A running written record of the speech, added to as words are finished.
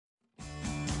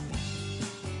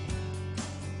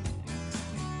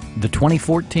The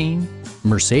 2014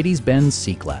 Mercedes-Benz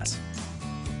C-Class.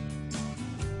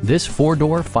 This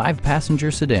four-door, five-passenger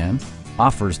sedan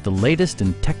offers the latest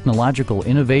in technological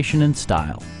innovation and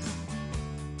style.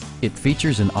 It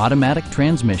features an automatic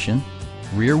transmission,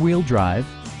 rear-wheel drive,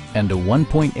 and a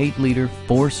 1.8-liter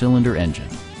four-cylinder engine.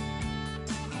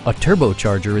 A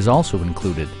turbocharger is also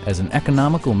included as an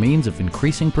economical means of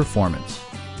increasing performance.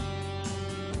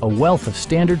 A wealth of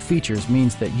standard features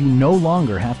means that you no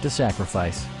longer have to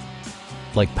sacrifice,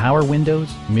 like power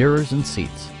windows, mirrors and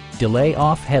seats,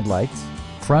 delay-off headlights,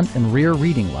 front and rear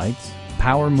reading lights,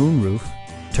 power moonroof,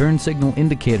 turn signal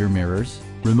indicator mirrors,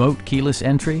 remote keyless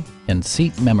entry, and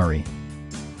seat memory.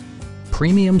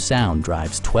 Premium sound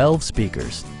drives 12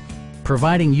 speakers,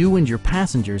 providing you and your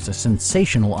passengers a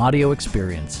sensational audio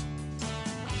experience.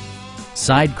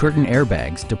 Side curtain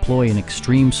airbags deploy in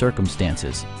extreme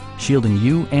circumstances, shielding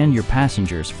you and your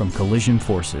passengers from collision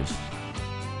forces.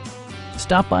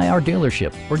 Stop by our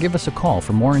dealership or give us a call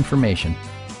for more information.